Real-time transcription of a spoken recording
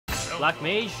Black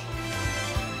Mage.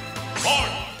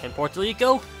 And Puerto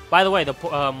Rico. By the way,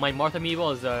 my Martha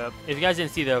Amiibo is, if you guys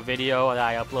didn't see the video that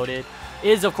I uploaded,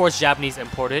 is of course Japanese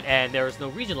imported, and there is no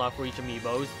region lock for each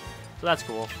Amiibos. So that's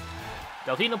cool.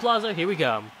 Delfino Plaza, here we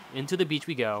go. Into the beach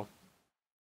we go.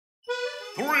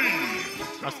 3.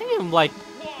 I was thinking of, like,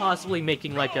 possibly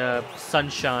making, like, a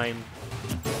sunshine...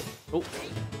 Oh.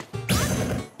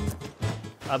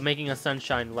 Making a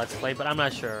sunshine let's play, but I'm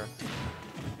not sure.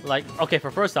 Like, okay,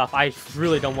 for first off, I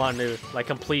really don't want to, like,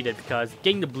 complete it, because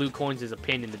getting the blue coins is a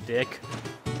pain in the dick.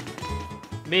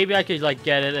 Maybe I could, like,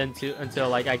 get it until,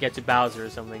 like, I get to Bowser or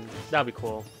something. That'd be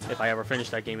cool, if I ever finish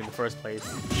that game in the first place.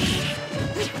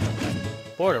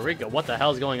 Puerto Rico, what the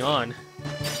hell's going on?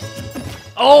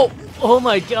 Oh! Oh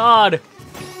my god!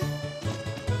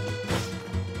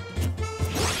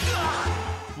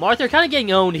 Martha, kind of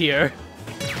getting owned here.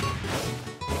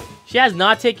 She has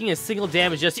not taken a single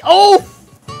damage just. Oh!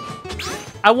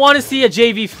 I want to see a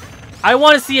JV. I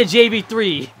want to see a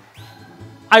JV3.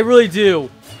 I really do.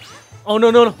 Oh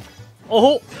no no no!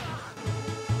 Oh!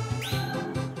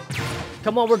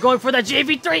 Come on, we're going for that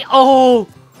JV3. Oh!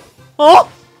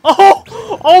 Oh! Oh!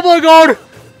 Oh my god!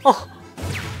 Oh!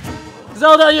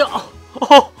 Zelda, you.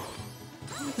 Oh!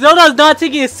 Zelda's not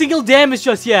taking a single damage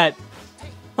just yet.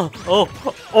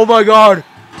 Oh my god!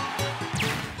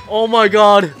 Oh my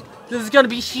god! This is gonna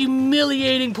be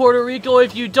humiliating, Puerto Rico,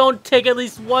 if you don't take at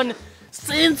least 1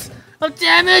 cent of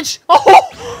damage!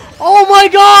 Oh my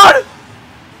god!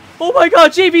 Oh my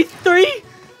god, JV3?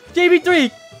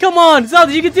 JV3, come on,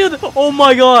 Zelda, you can do this! Oh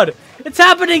my god! It's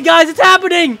happening, guys, it's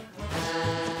happening!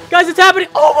 Guys, it's happening!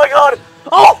 Oh my god!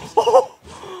 Oh!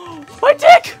 My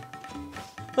dick!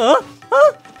 Huh?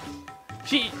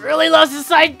 She really loves the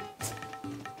sight!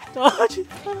 Oh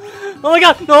my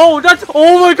god, no, that's,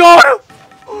 oh my god!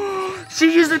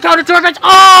 She used the counter target.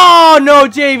 Oh no,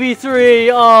 JV3.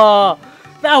 Oh,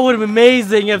 that would have been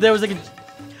amazing if there was like a.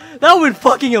 That would have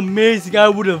been fucking amazing. I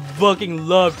would have fucking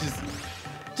loved to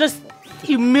just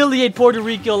humiliate Puerto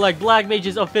Rico like Black Mage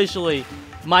is officially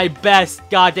my best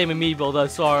goddamn amiibo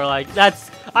thus far. Like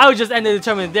that's. I would just end the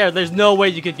tournament there. There's no way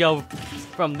you could go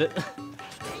from the.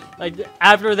 Like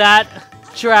after that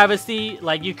travesty,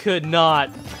 like you could not.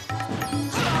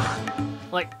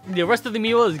 Like, the rest of the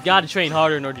Amiibo has got to train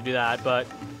harder in order to do that, but...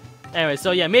 Anyway,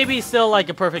 so yeah, maybe still like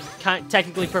a perfect,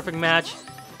 technically perfect match.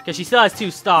 Because she still has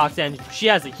 2 stocks, and she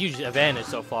has a huge advantage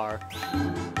so far.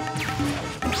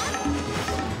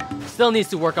 Still needs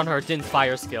to work on her Din's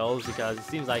Fire skills, because it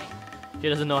seems like she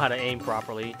doesn't know how to aim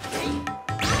properly.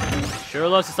 Sure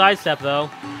loves to sidestep, though.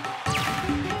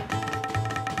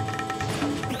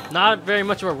 Not very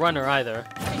much of a runner, either.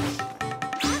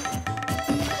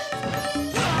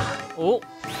 Oh!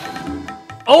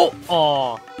 Oh!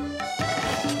 Aw!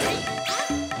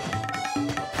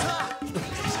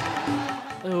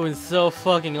 It was so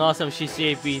fucking awesome. She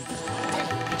CAP'd.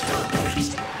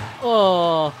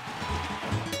 Oh!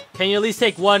 Can you at least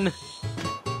take one?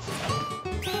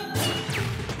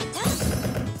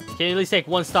 Can you at least take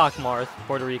 1 stock, Marth,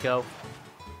 Puerto Rico?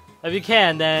 If you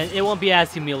can, then it won't be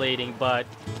as humiliating. But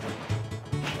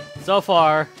so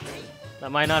far,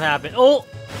 that might not happen. Oh!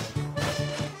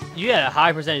 You had a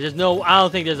high percentage. There's no. I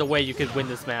don't think there's a way you could win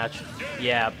this match.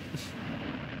 Yeah.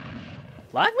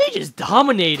 Black Mage is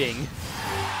dominating.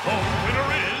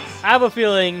 I have a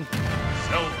feeling.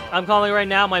 I'm calling right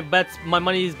now. My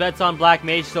money's bets on Black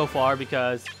Mage so far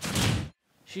because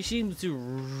she seems to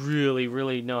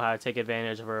really know how to take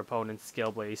advantage of her opponent's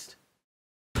skill based.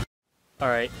 All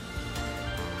right.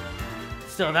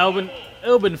 So that would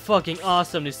have been fucking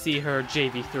awesome to see her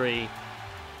JV3.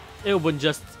 It would have been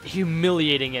just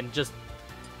humiliating and just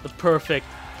the perfect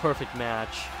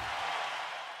match.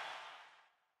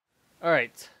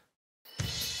 Alright.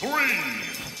 3,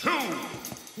 2,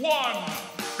 1,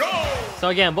 go! So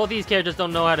again, both these characters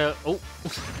don't know how to... Oh!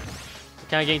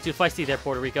 Kind of getting too feisty there,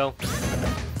 Puerto Rico.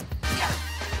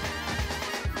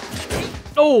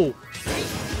 Oh!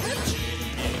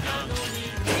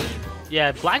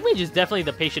 Yeah, Black Mage is definitely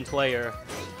the patient player.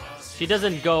 She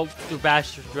doesn't go through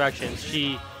bash directions.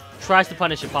 She tries to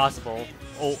punish if possible.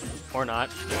 Oh, or not.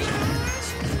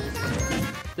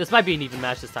 This might be an even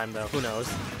match this time, though. Who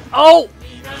knows? Oh!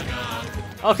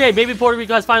 Okay, maybe Puerto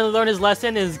Rico has finally learned his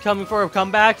lesson and is coming for a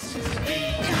comeback.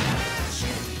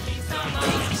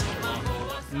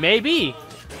 Maybe.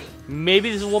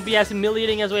 Maybe this won't be as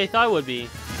humiliating as I thought it would be.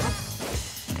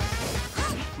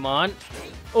 Come on.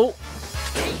 Oh.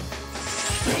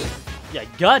 Yeah,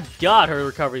 God, her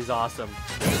recovery is awesome.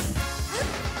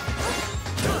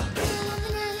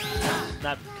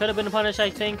 That could have been a punish,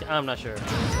 I think. I'm not sure.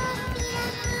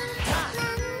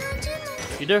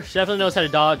 She definitely knows how to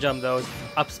dodge them, though.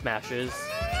 up smashes.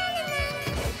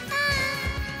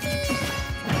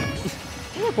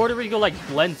 Puerto Rico like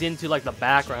blends into like the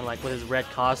background like with his red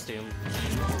costume.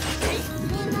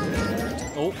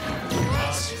 Oh,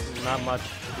 not much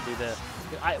to do there.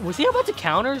 Was he about to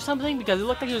counter or something? Because it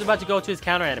looked like he was about to go to his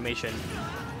counter animation.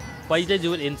 But he did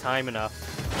do it in time enough.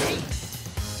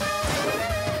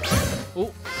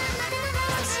 Oh.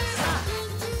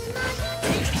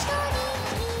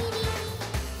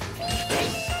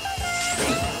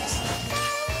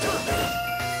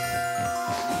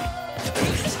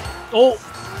 Oh!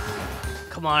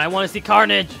 Come on, I want to see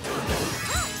carnage!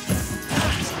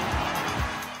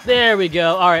 There we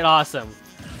go. Alright, awesome.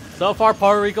 So far,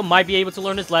 Puerto Rico might be able to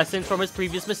learn his lessons from his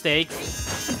previous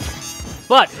mistakes.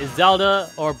 But, is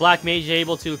Zelda or Black Mage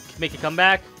able to make a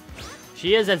comeback?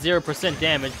 She is at 0%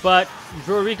 damage, but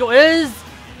Puerto Rico is...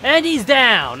 And he's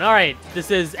down! Alright,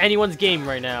 this is anyone's game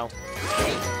right now.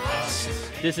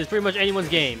 This is pretty much anyone's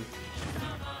game.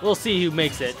 We'll see who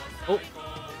makes it. Oh.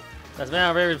 That's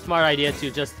not a very smart idea to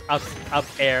just up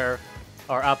air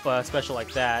or up special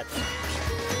like that.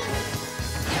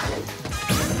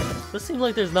 This seems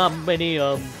like there's not many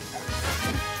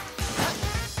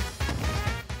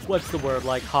what's the word,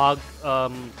 like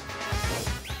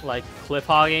like cliff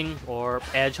hogging or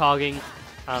edge hogging.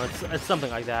 It's something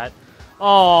like that.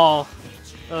 Oh,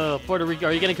 Puerto Rico,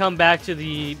 are you gonna come back to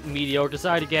the mediocre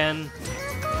side again?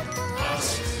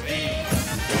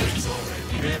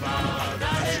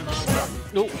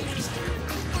 Nope.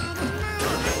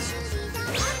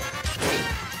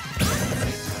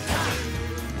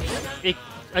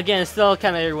 Again, it's still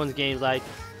kind of everyone's games. Like,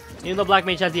 even though Black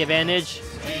Mage has the advantage,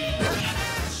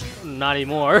 not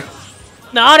anymore.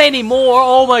 Not anymore!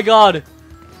 Oh my god!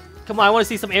 Come on, I want to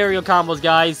see some aerial combos,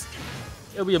 guys.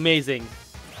 It'll be amazing.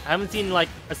 I haven't seen like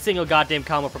a single goddamn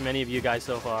combo from any of you guys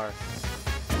so far.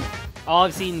 All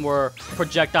I've seen were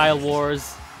projectile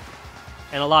wars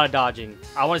and a lot of dodging.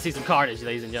 I want to see some carnage,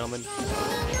 ladies and gentlemen.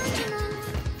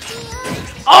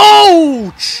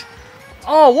 Ouch!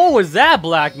 Oh, what was that,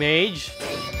 Black Mage?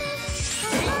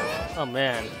 Oh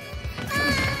man,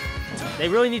 they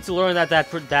really need to learn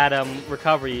that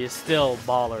recovery is still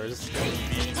ballers.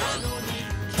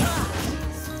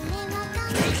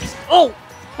 Oh,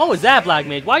 what was that, Black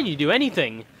Mage? Why didn't you do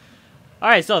anything? All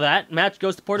right, so that match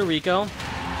goes to Puerto Rico.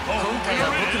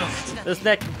 This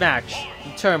next match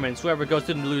determines whoever goes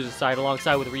to the loser side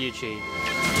alongside with Ryuichi.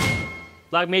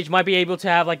 Black Mage might be able to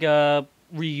have like a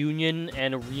reunion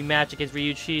and a rematch against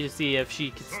Ryuichi to see if she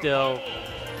can still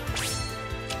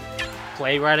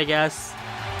play right, I guess.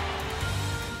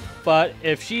 But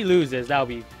if she loses, that would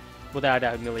be without a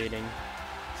doubt humiliating.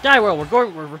 Skyworld,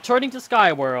 we're returning to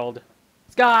Skyworld.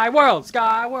 Skyworld,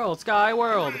 Skyworld,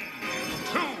 Skyworld.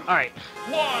 Alright.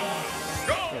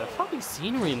 Yeah, the fucking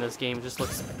scenery in this game just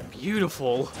looks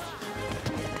beautiful.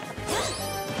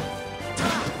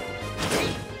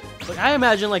 Like, I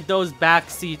imagine like those back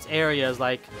seats areas,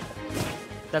 like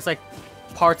that's like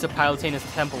parts of Palutena's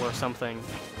temple or something.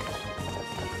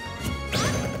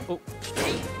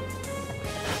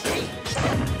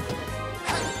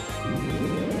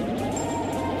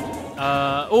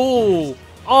 Oh.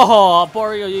 Oh,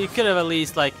 Borio, you could have at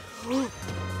least like.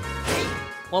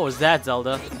 What was that,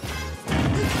 Zelda?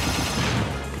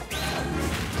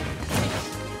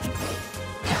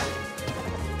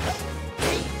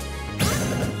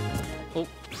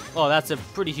 Oh, that's a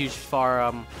pretty huge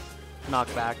far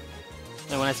knockback.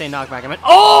 And when I say knockback, I meant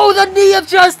oh, the knee of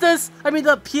justice. I mean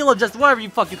the peel of justice, whatever you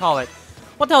fucking call it.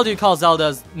 What the hell do you call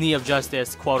Zelda's knee of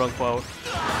justice, quote unquote?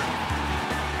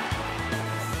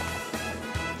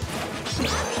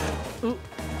 Ooh.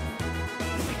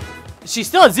 She's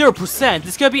still at 0%.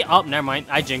 This could be oh, never mind.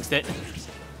 I jinxed it.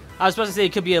 I was supposed to say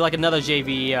it could be like another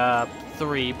JV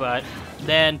 3, but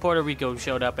then Puerto Rico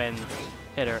showed up and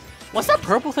hit her. What's that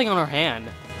purple thing on her hand?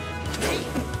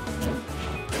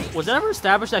 Was it ever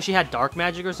established that she had dark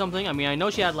magic or something? I mean, I know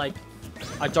she had like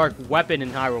a dark weapon in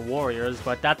Hyrule Warriors,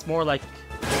 but that's more like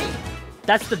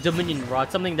that's the Dominion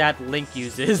Rod, something that Link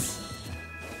uses,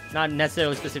 not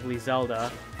necessarily specifically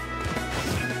Zelda.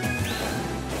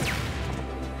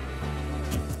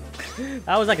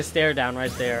 That was like a stare down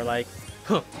right there. Like,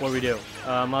 huh, what do we do?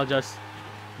 I'll just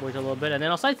wait a little bit and then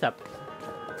I'll sidestep.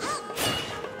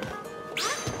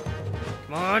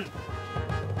 Come on.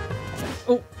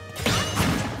 Oh.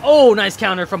 Oh, nice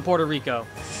counter from Puerto Rico.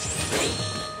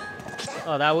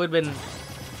 Oh, that would have been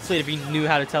sweet if he knew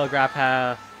how to telegraph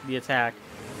the attack.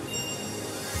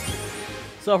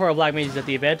 So far, Black Mage is at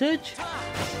the advantage.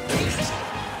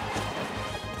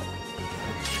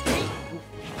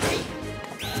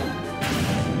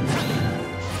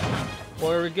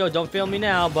 Puerto Rico, don't fail me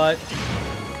now, but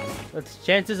The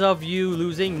chances of you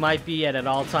losing might be at an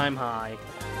all-time high.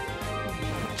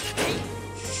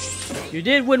 You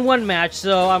did win one match,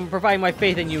 so I'm providing my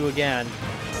faith in you again.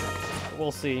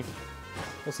 We'll see.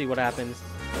 We'll see what happens.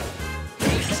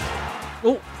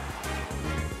 Oh!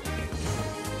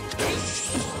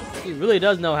 He really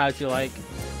does know how to, like,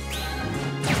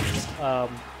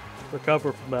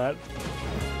 recover from that.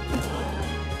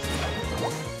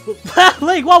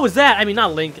 Link, what was that? I mean,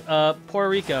 not Link, Puerto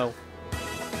Rico.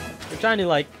 You're trying to,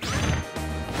 like...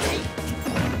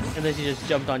 And then she just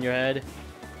jumped on your head.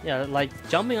 Yeah, like,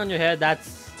 jumping on your head,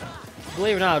 that's,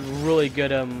 believe it or not, a really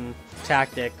good,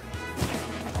 tactic.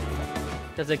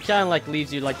 Because it kind of, like,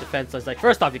 leaves you, like, defenseless. Like,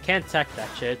 first off, you can't tech that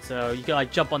shit, so you can,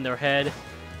 like, jump on their head.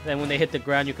 Then when they hit the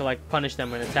ground, you can, like, punish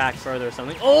them and attack further or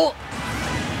something. Oh!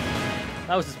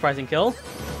 That was a surprising kill.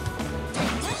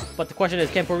 But the question is,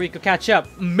 can Puerto Rico catch up?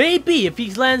 Maybe, if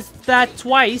he lands that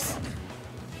twice.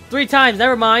 3 times,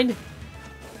 never mind.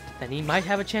 Then he might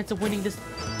have a chance of winning this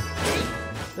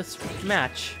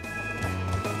match.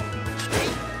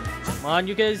 Come on,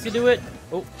 you guys can do it.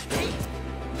 Oh.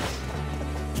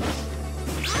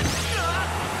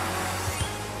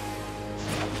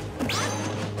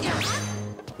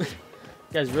 You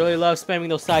guys really love spamming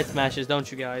those side smashes,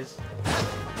 don't you guys?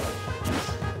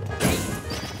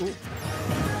 Ooh.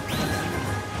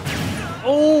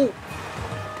 Oh!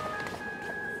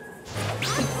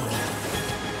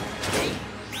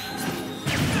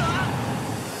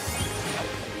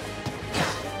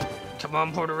 Come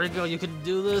on, Puerto Rico, you can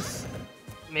do this.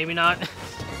 Maybe not.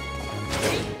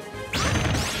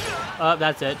 Oh,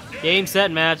 that's it. Game,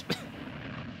 set, match.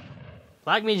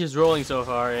 Black Mage is rolling so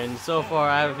far, and so far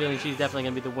I have a feeling she's definitely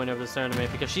going to be the winner of this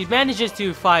tournament because she manages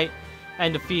to fight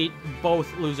and defeat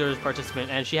both losers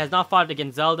participants, and she has not fought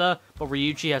against Zelda, but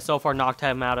Ryuichi has so far knocked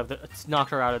her out of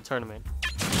the tournament.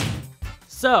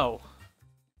 So,